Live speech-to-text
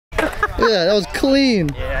Yeah, that was clean.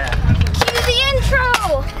 Yeah. Cue the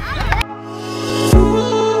intro.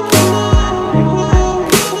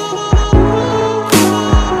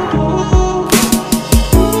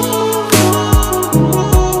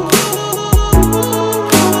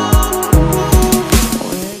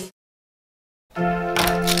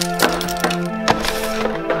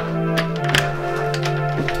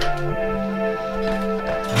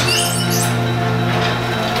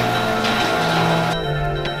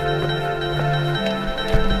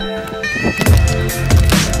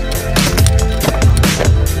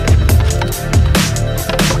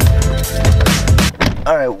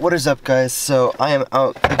 Alright, what is up guys? So I am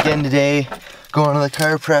out again today, going to the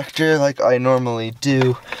chiropractor like I normally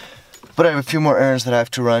do. But I have a few more errands that I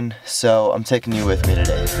have to run, so I'm taking you with me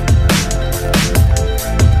today.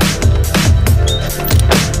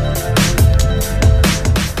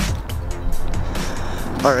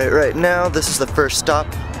 Alright, right now this is the first stop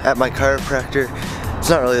at my chiropractor. It's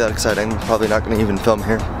not really that exciting, I'm probably not going to even film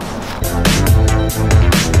here.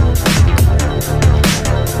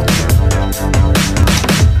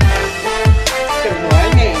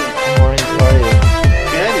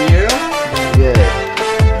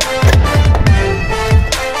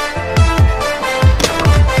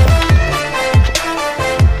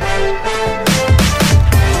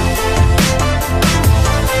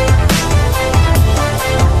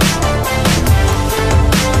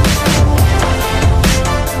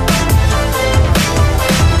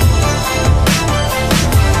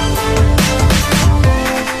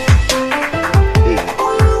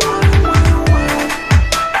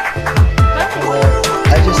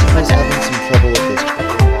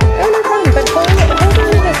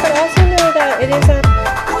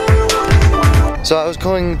 So I was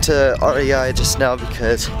going to REI just now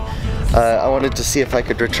because I wanted to see if I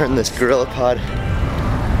could return this Gorilla Pod.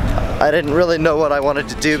 I didn't really know what I wanted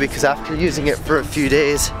to do because after using it for a few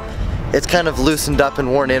days, it's kind of loosened up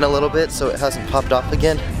and worn in a little bit, so it hasn't popped off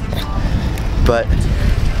again. But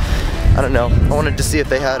I don't know, I wanted to see if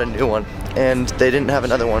they had a new one, and they didn't have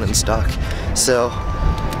another one in stock. So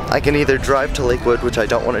I can either drive to Lakewood, which I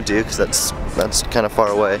don't want to do because that's kind of far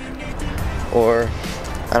away, or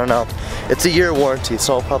I don't know. It's a year warranty,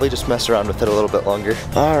 so I'll probably just mess around with it a little bit longer.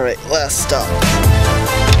 Alright, last stop.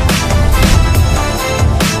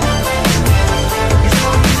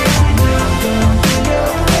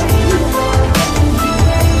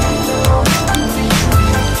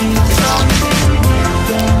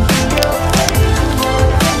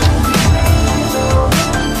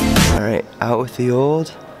 Alright, out with the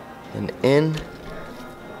old and in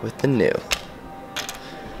with the new.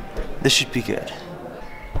 This should be good.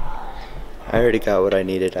 I already got what I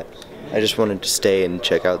needed. I just wanted to stay and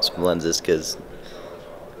check out some lenses because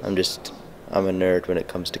I'm a nerd when it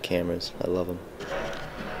comes to cameras. I love them.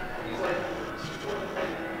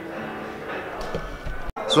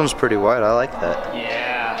 This one's pretty wide. I like that.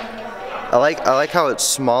 Yeah. I like how it's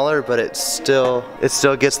smaller, but it still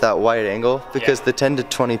gets that wide angle because the 10 to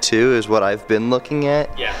 22 is what I've been looking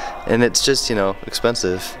at. Yeah. And it's just, you know,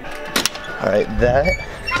 expensive. All right, that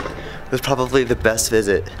was probably the best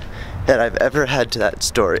visit that I've ever had to that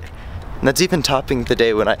store. And that's even topping the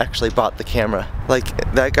day when I actually bought the camera.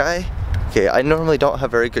 Like, that guy, okay, I normally don't have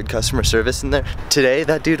very good customer service in there. Today,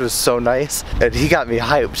 that dude was so nice, and he got me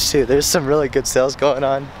hyped too. There's some really good sales going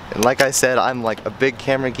on. And like I said, I'm like a big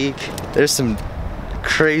camera geek. There's some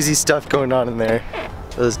crazy stuff going on in there.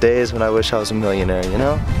 Those days when I wish I was a millionaire, you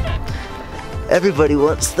know? Everybody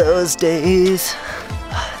wants those days.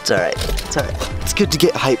 It's alright, it's alright. It's good to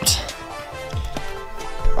get hyped.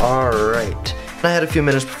 Alright, I had a few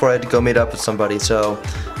minutes before I had to go meet up with somebody, so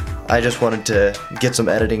I just wanted to get some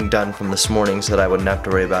editing done from this morning so that I wouldn't have to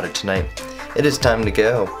worry about it tonight. It is time to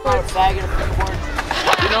go.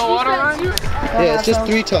 You know what around you? Yeah, it's just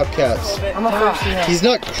 3 top cats. He's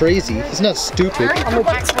not crazy, he's not stupid.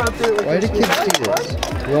 Why do kids do this?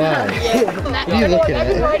 Why? What are you looking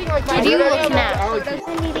at? What are you looking at?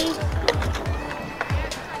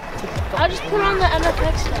 I'll just put on the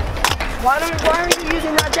MFX stuff. Why are you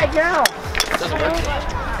using that deck now? Doesn't work.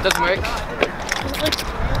 Doesn't work.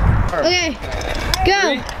 Okay,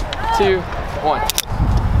 go. 3, 2, 1.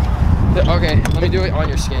 Okay, let me do it on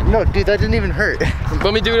your skin. No, dude, that didn't even hurt.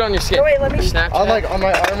 Let me do it on your skin. No, wait, let me. Snapchat. I'm like on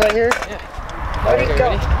my arm right here. Yeah. Ready,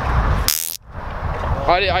 go.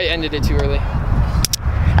 Ready? I ended it too early.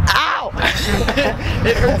 Ow!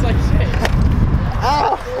 It hurts like shit.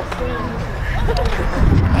 Ow!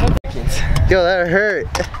 Yo, that hurt.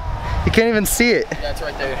 You can't even see it. Yeah, it's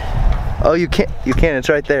right there. Oh, you can't. You can. It's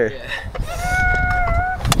right there. Yeah.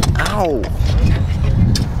 Ow!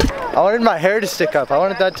 I wanted my hair to stick up. I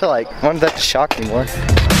wanted that to shock me more.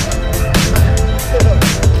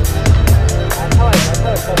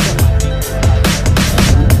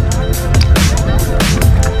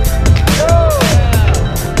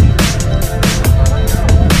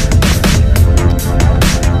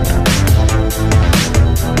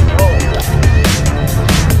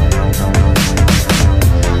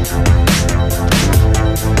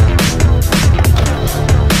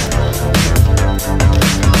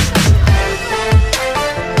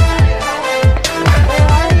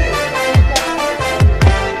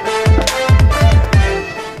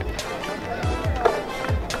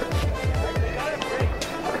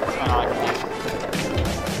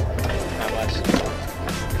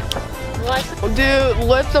 We'll do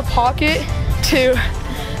lip to pocket to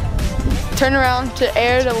turn around to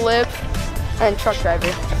air to lip and truck driver.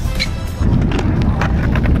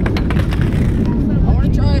 I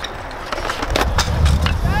want to try.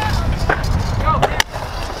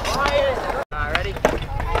 Ready?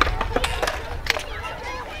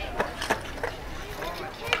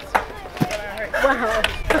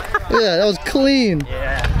 Yeah, that was clean.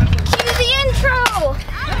 Yeah. Cue the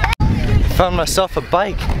intro. Found myself a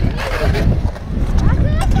bike.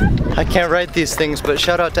 I can't ride these things, but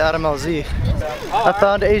shout out to Adam LZ. I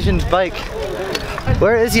found Asian's bike.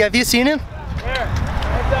 Where is he? Have you seen him?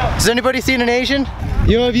 Has anybody seen an Asian?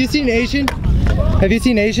 Yo, have you seen Asian? Have you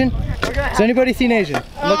seen Asian? Has anybody seen Asian?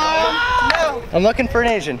 I'm looking for an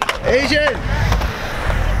Asian. Asian!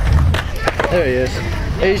 There he is.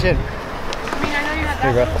 Asian.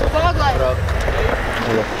 Here, bro.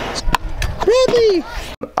 Bradley!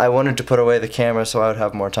 I wanted to put away the camera so I would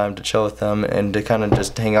have more time to chill with them and to kind of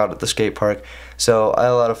just hang out at the skate park. So I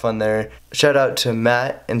had a lot of fun there. Shout out to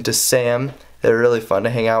Matt and to Sam. They're really fun to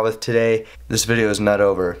hang out with today. This video is not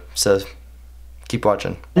over, so keep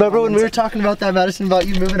watching. Remember when we were talking about that, Madison, about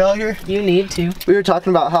you moving out here? You need to. We were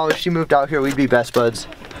talking about how if she moved out here, we'd be best buds.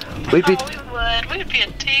 We'd be, we would. We'd be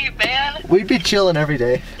a team, man. we'd be chilling every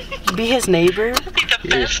day. Be his neighbor. We'd be the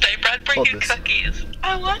best neighbor. I'd bring Hold you this. cookies.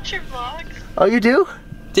 I watch your vlogs. Oh, you do?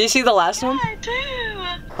 Did you see the last one? I do.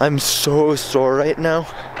 I'm so sore right now.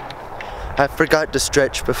 I forgot to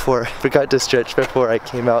stretch before I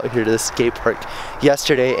came out here to the skate park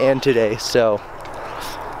yesterday and today, so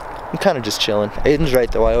I'm kind of just chilling. Aiden's right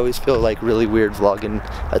though, I always feel like really weird vlogging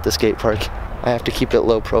at the skate park. I have to keep it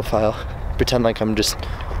low profile, pretend like I'm just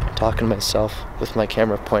talking to myself with my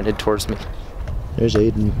camera pointed towards me. There's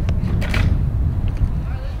Aiden.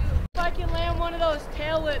 If I can land one of those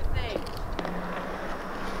tail whip things.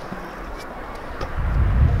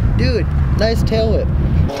 Dude, nice tail whip.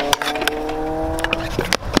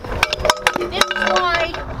 This is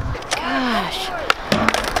why. Gosh.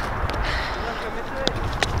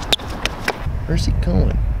 Where's he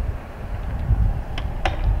going?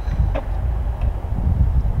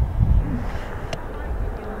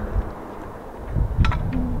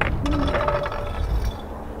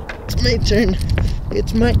 It's my turn.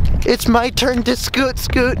 It's my turn to scoot,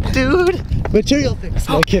 dude. Material things.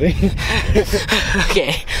 No kidding.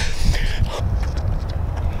 Okay.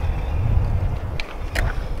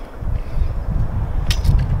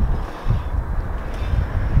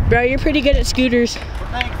 Bro, you're pretty good at scooters.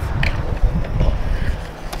 Thanks.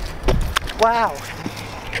 Wow.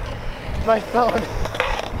 My phone.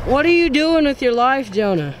 What are you doing with your life,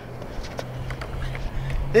 Jonah?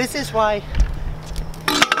 This is why.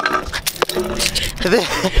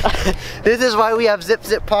 This is why we have zip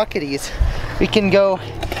pocketies. We can go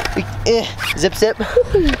zip,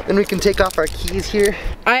 and we can take off our keys here.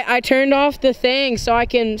 I turned off the thing so I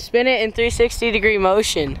can spin it in 360-degree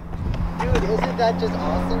motion. Dude, isn't that just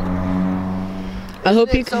awesome? I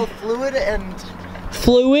hope you It's so fluid and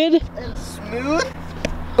fluid. smooth.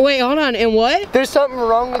 Wait, hold on. And what? There's something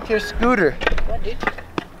wrong with your scooter. What, dude?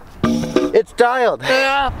 It's dialed.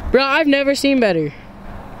 Bro, I've never seen better.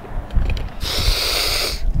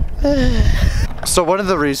 So one of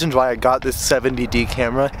the reasons why I got this 70D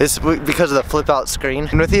camera is because of the flip out screen.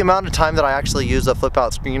 And with the amount of time that I actually use the flip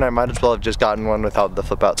out screen, I might as well have just gotten one without the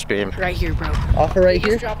flip out screen. Right here, bro. Offer right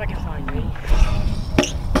here? Drop I can find, ready?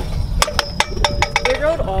 It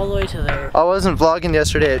rode all the way to there. I wasn't vlogging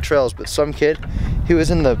yesterday at Trails, but some kid, he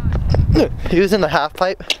was in the half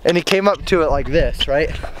pipe and he came up to it like this, right?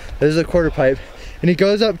 This is a quarter pipe. And he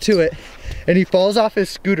goes up to it and he falls off his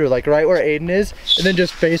scooter like right where Aiden is and then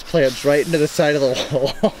just face plants right into the side of the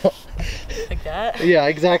wall. Like that? Yeah,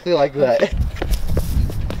 exactly like that.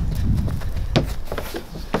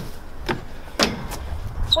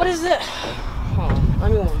 What is it? Hold on,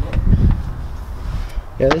 let me warm up.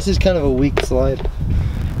 Yeah, this is kind of a weak slide.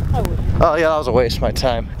 I would. Oh yeah, that was a waste of my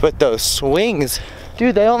time. But those swings,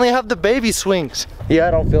 dude, they only have the baby swings. Yeah,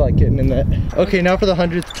 I don't feel like getting in that. Okay, now for the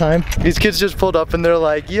 100th time. These kids just pulled up and they're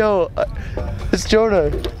like, yo, it's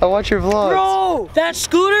Jonah. I watch your vlogs. Bro, that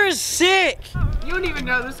scooter is sick. You don't even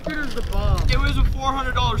know, this scooter's the bomb. It was a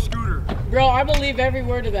 $400 scooter. Bro, I believe every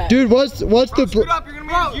word of that. Dude, what's the Scoot up, you're gonna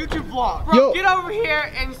make a YouTube vlog. Bro, Yo. get over here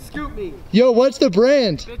and scoop me. Yo, what's the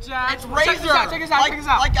brand? Bitch ass. It's razor. Check this out, check this out, check this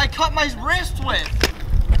out. Like I cut my wrist with.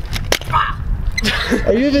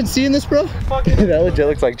 Are you even seeing this, bro? That legit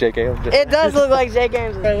looks like JK. It does look like Jake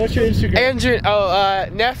Andrews. Alright, what's your Instagram? Andrew,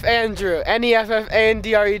 Neff Andrew,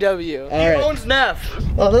 Neffandrew. Alright. Owns Neff.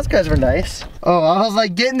 Oh, those guys were nice. Oh, I was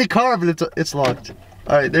like, get in the car, but it's locked.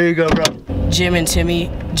 Alright, there you go, bro. Jim and Timmy,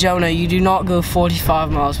 Jonah, you do not go 45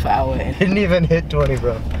 miles per hour. Didn't even hit 20,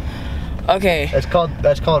 bro. Okay. That's called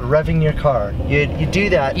revving your car. You do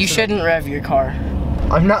that. You shouldn't rev your car.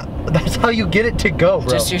 I'm not. That's how you get it to go, bro.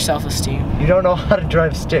 Just your self-esteem. You don't know how to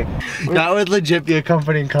drive stick. That would legit be a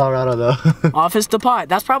company in Colorado, though. Office Depot.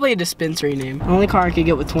 That's probably a dispensary name. The only car I could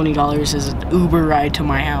get with $20 is an Uber ride to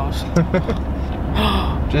my house.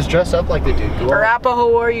 Just dress up like the dude. Go on.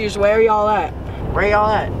 Arapahoe Warriors, where y'all at? Where y'all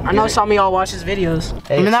at? I know some of y'all watch his videos.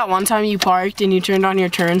 Hey. Remember that one time you parked and you turned on your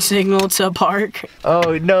turn signal to park?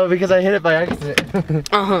 Oh no, because I hit it by accident.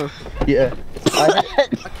 Uh-huh. Yeah. I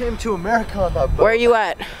came to America on that boat. Where you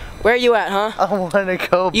at? Where you at, huh? I want to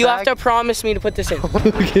go You back. have to promise me to put this in.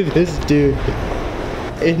 Look at this dude.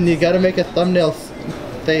 And you gotta make a thumbnail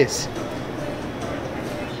face.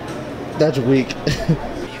 That's weak.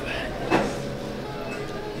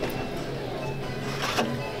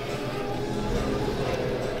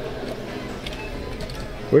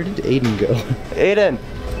 Where did Aiden go? Aiden!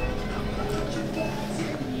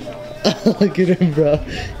 Look at him, bro.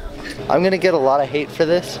 I'm gonna get a lot of hate for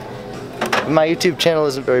this. My YouTube channel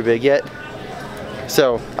isn't very big yet.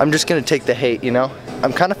 So, I'm just gonna take the hate, you know?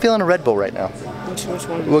 I'm kind of feeling a Red Bull right now. Which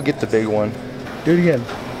one? We'll get the big one. Do it again.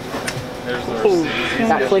 Ooh,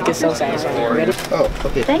 that click is so satisfying. Ready? Oh,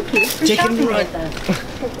 okay. Thank you for shopping with us.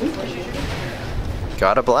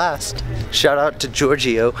 Got a blast. Shout out to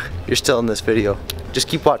Giorgio. You're still in this video. Just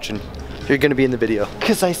keep watching. You're gonna be in the video.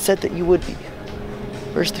 Because I said that you would be.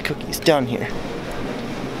 Where's the cookies? Down here.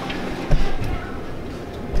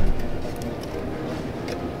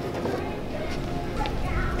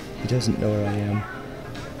 He doesn't know where I am.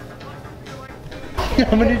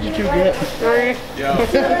 How many did you get? 3.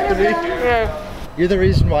 Yeah. You're the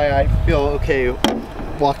reason why I feel okay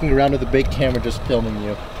walking around with a big camera just filming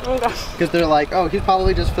you. Because they're like, oh, he's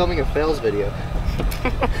probably just filming a fails video.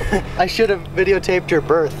 I should have videotaped your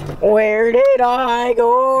birth. Where did I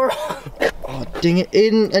go? Oh, dang it.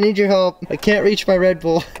 Aiden, I need your help. I can't reach my Red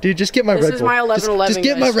Bull. Dude, just get my Red Bull. This is my 11-11. Just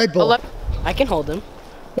get my Red Bull. I can hold him.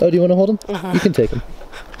 Oh, do you want to hold him? You can take him.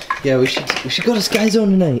 Yeah, we should go to Sky Zone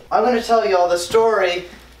tonight. I'm gonna tell y'all the story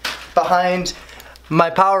behind my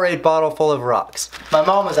Powerade bottle full of rocks. My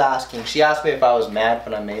mom was asking. She asked me if I was mad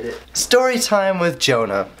when I made it. Story time with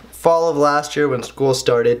Jonah. Fall of last year when school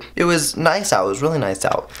started. It was nice out. It was really nice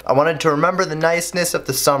out. I wanted to remember the niceness of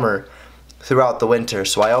the summer throughout the winter,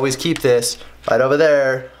 so I always keep this right over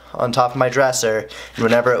there on top of my dresser, and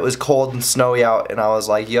whenever it was cold and snowy out and I was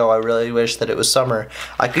like, yo, I really wish that it was summer,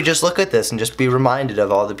 I could just look at this and just be reminded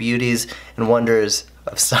of all the beauties and wonders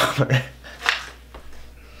of summer.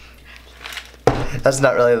 That's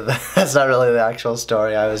not really the actual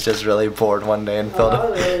story. I was just really bored one day and filled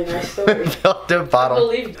a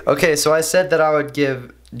bottle. Okay, so I said that I would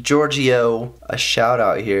give Giorgio a shout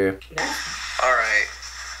out here. Alright,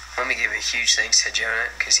 let me give a huge thanks to Jonah,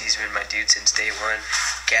 because he's been my dude since day one.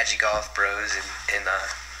 Gadget Golf Bros and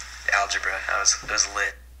algebra, it was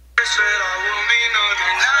lit.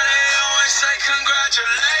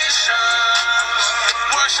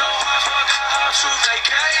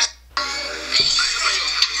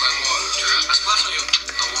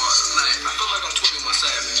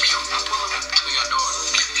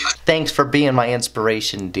 Thanks for being my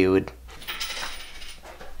inspiration, dude.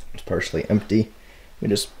 It's partially empty. Let me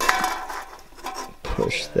just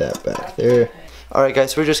push that back there. Alright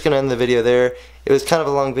guys, we're just gonna end the video there. It was kind of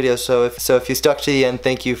a long video, so if you stuck to the end,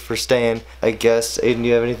 thank you for staying. I guess, Aiden, do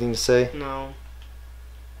you have anything to say? No.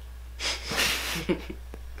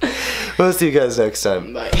 We'll see you guys next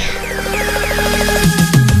time. Bye.